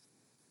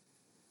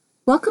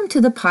Welcome to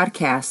the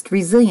podcast,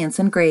 Resilience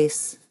and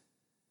Grace.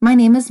 My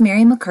name is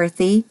Mary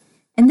McCarthy,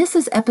 and this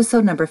is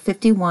episode number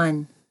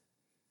 51.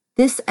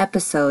 This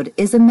episode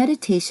is a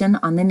meditation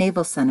on the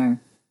navel center.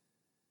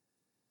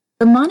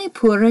 The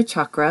Manipura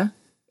chakra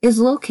is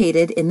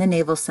located in the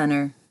navel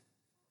center.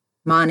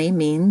 Mani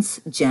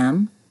means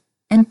gem,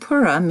 and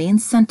Pura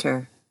means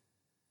center.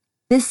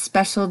 This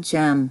special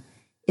gem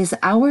is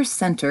our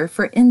center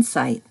for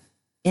insight,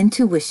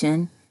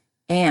 intuition,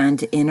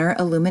 and inner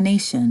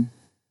illumination.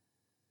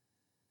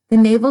 The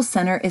navel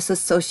center is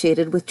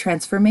associated with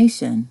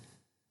transformation.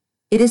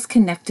 It is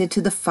connected to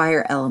the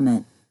fire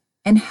element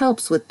and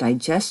helps with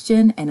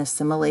digestion and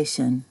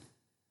assimilation.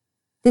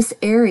 This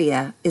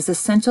area is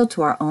essential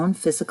to our own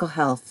physical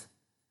health.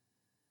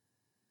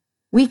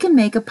 We can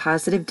make a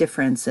positive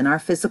difference in our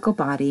physical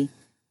body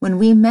when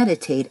we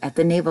meditate at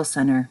the navel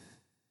center.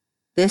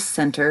 This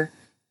center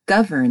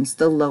governs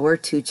the lower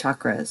two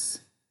chakras.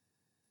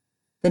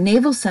 The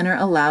navel center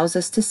allows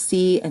us to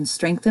see and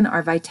strengthen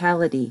our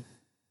vitality,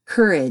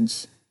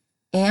 courage,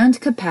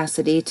 and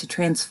capacity to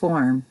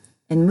transform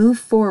and move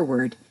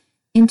forward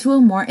into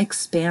a more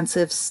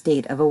expansive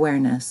state of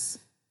awareness.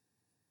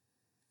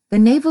 The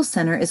navel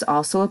center is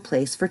also a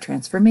place for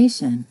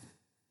transformation.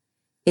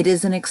 It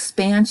is an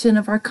expansion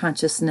of our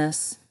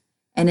consciousness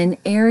and an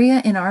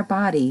area in our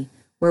body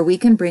where we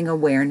can bring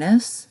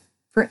awareness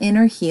for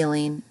inner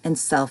healing and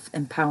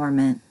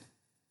self-empowerment.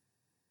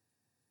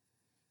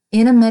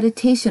 In a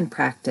meditation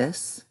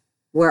practice,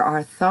 where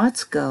our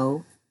thoughts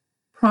go,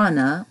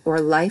 prana,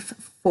 or life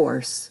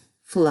force,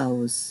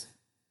 flows.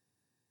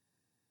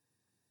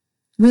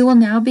 We will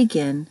now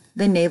begin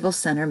the navel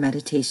center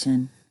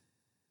meditation.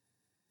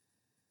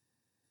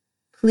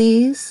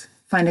 Please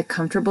find a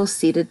comfortable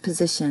seated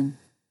position.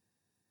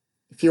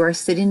 If you are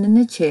sitting in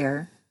a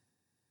chair,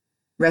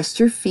 rest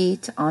your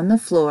feet on the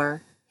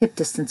floor, hip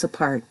distance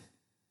apart.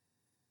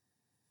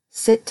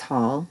 Sit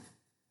tall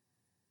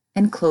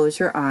and close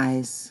your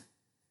eyes.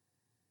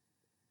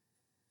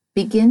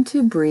 Begin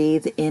to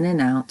breathe in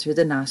and out through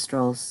the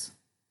nostrils.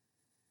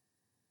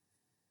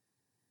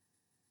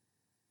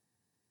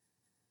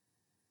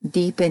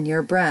 Deepen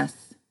your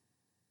breath.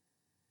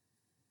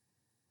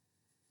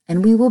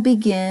 And we will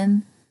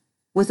begin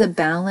with a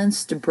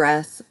balanced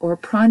breath or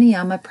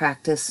pranayama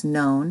practice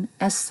known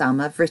as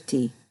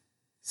Samavriti,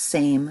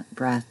 same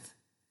breath.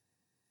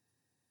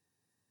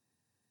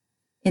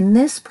 In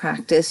this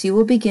practice, you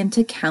will begin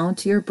to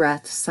count your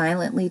breath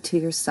silently to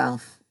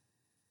yourself.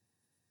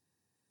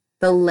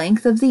 The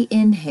length of the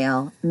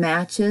inhale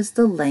matches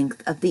the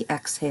length of the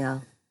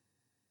exhale.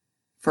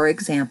 For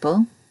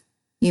example,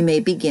 you may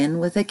begin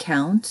with a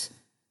count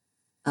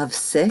of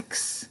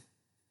 6,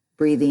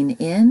 breathing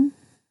in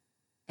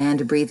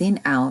and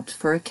breathing out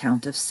for a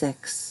count of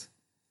 6.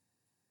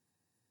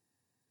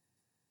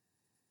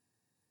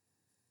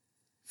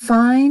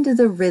 Find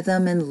the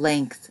rhythm and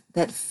length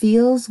that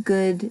feels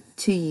good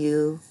to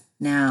you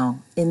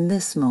now in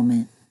this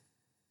moment.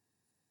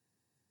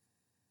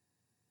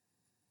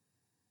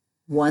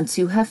 Once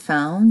you have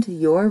found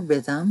your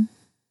rhythm,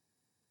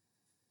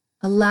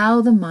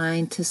 allow the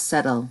mind to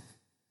settle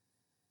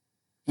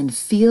and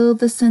feel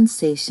the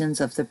sensations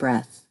of the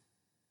breath,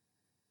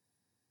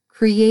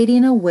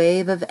 creating a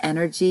wave of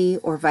energy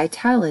or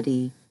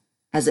vitality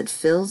as it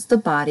fills the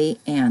body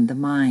and the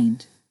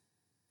mind.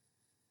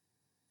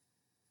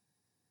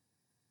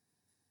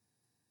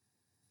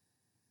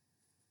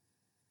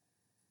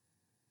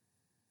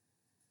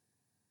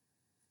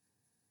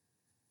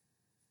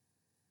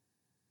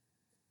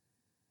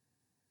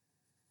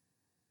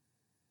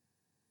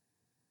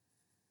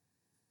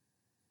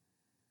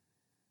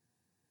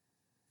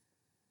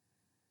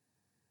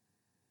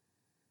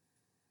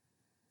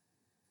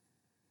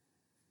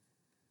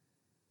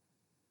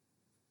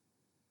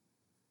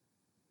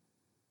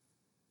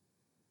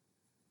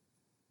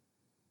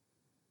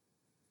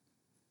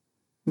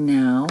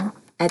 Now,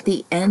 at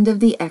the end of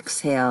the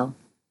exhale,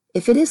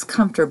 if it is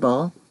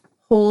comfortable,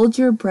 hold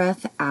your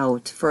breath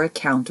out for a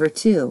count or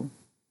 2.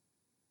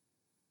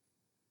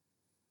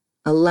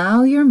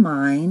 Allow your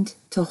mind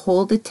to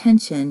hold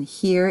attention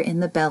here in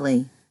the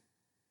belly,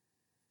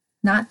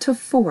 not to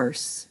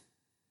force,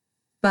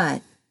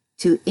 but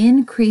to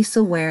increase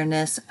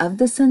awareness of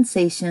the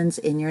sensations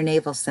in your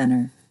navel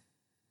center.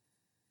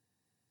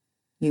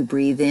 You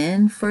breathe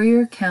in for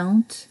your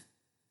count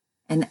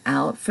and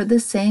out for the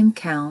same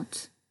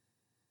count,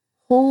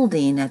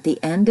 holding at the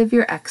end of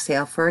your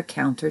exhale for a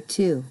count or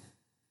 2,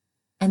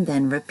 and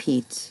then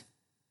repeat.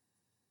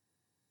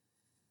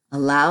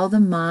 Allow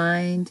the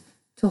mind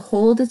to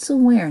hold its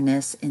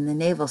awareness in the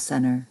navel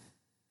center.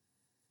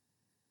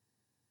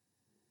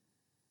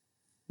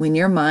 When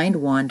your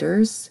mind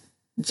wanders,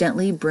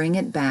 gently bring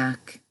it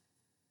back.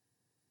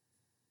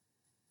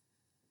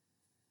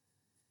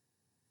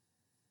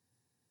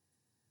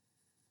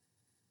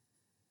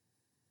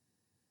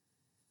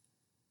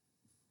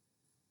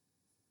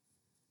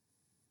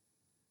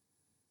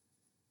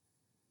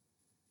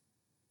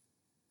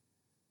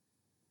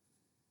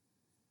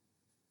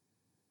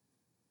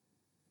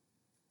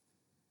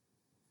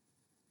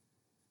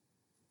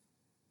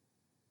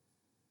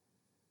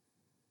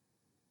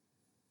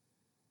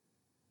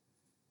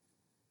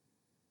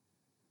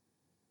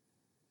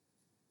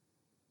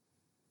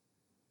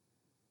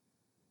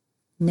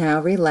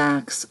 Now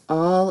relax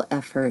all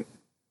effort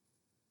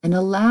and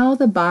allow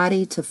the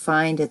body to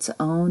find its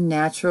own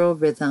natural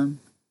rhythm.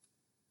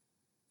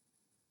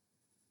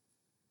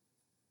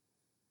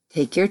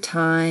 Take your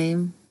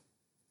time,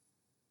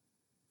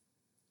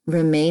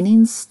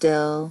 remaining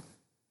still,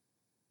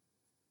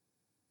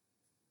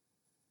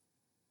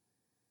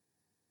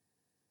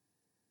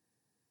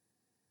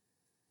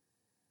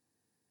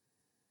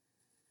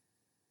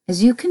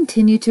 as you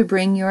continue to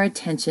bring your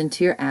attention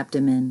to your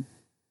abdomen.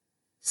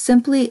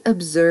 Simply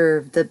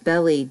observe the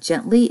belly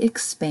gently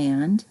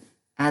expand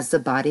as the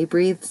body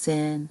breathes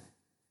in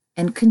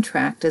and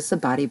contract as the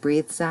body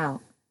breathes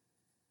out.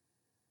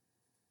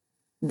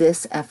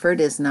 This effort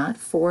is not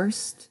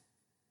forced,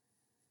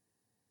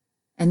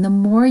 and the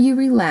more you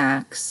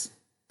relax,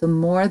 the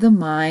more the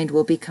mind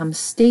will become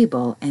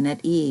stable and at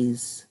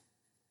ease.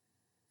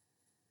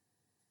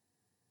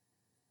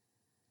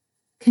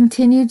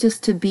 Continue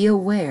just to be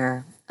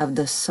aware of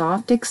the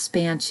soft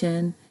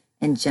expansion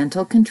and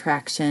gentle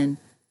contraction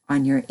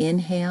on your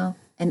inhale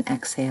and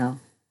exhale.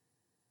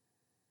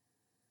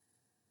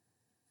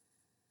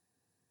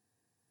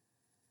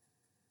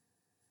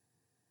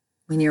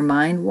 When your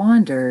mind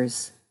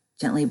wanders,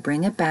 gently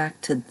bring it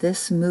back to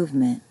this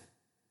movement.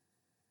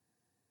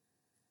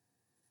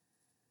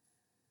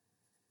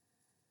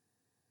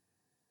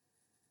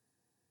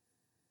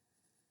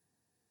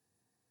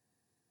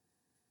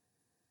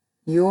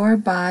 Your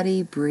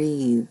body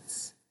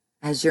breathes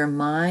as your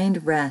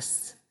mind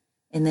rests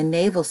in the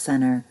navel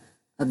center,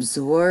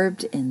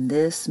 absorbed in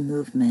this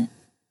movement.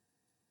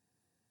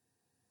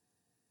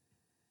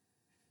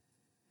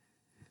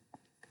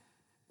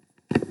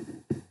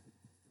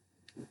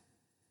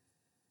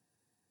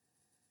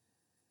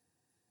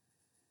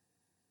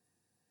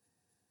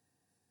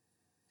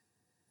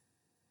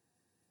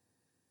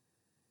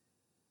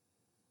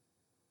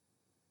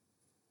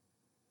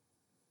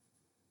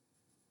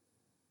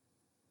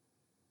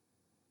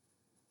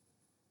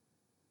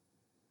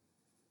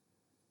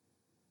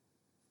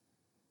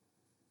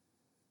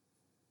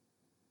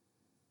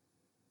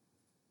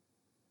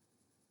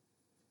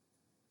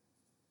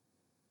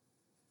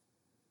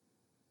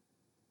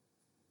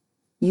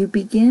 You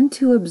begin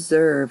to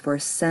observe or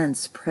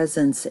sense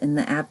presence in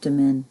the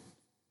abdomen.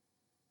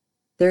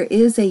 There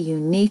is a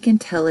unique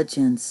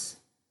intelligence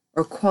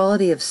or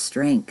quality of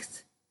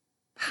strength,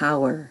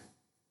 power.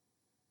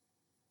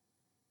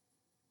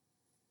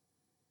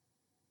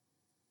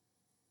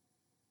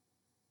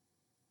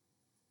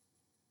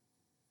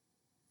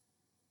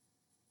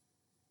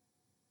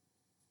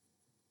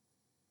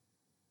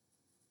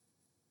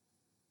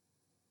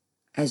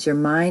 As your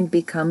mind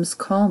becomes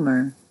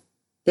calmer,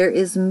 there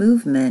is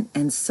movement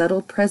and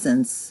subtle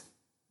presence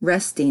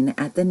resting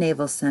at the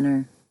navel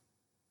center.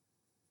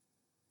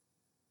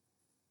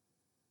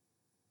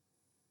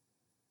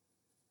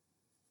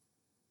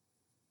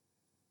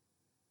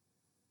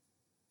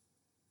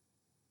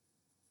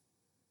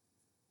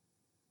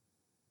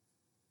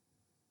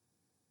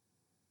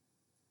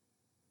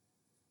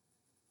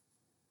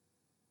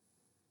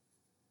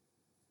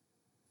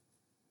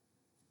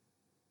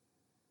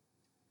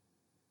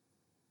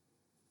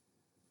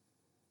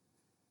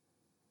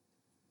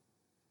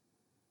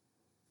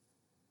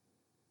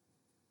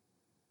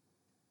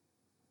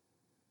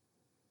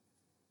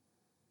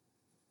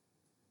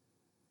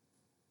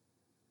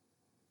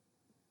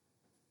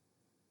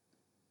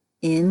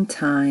 In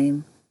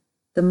time,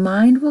 the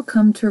mind will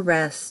come to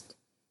rest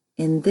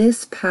in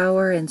this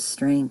power and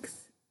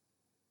strength,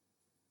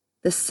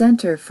 the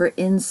center for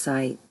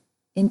insight,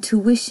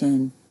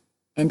 intuition,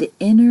 and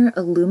inner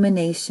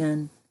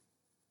illumination.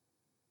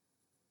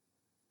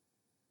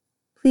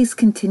 Please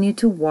continue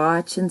to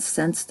watch and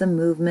sense the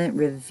movement,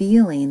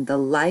 revealing the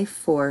life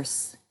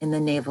force in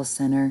the navel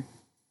center.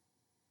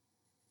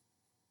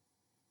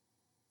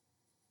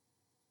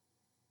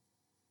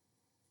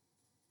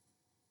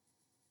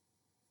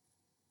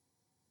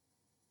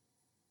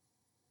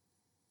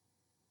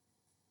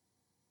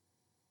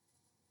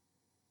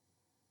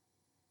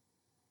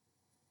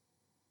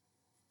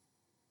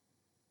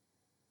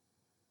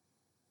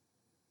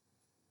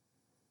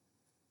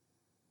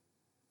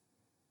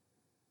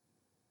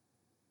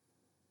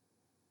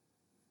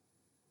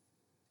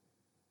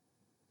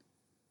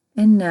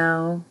 And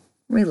now,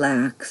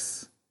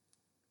 relax.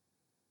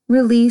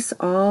 Release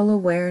all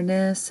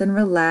awareness and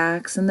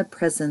relax in the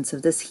presence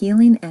of this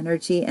healing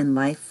energy and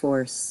life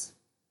force.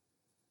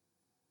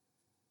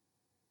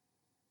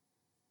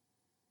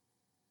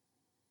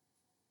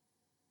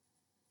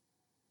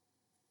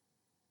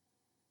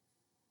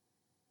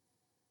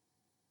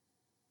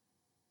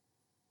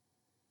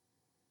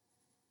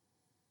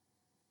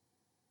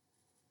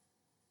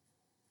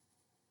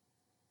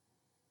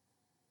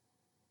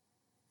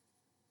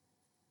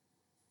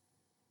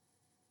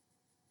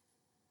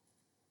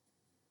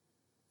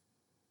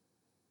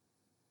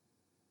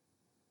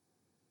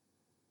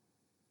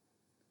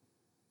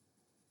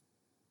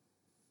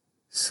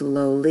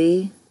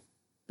 Slowly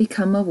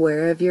become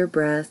aware of your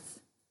breath.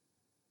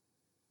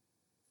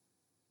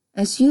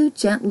 As you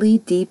gently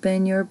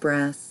deepen your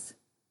breath,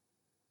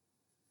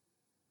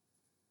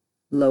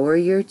 Lower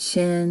your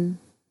chin.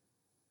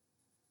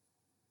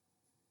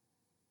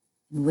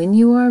 And when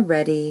you are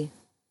ready,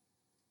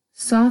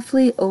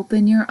 softly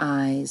open your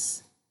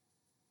eyes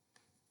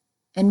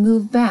and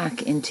move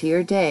back into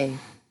your day.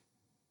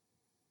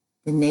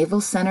 The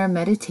Navel Center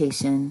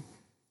meditation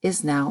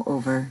is now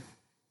over.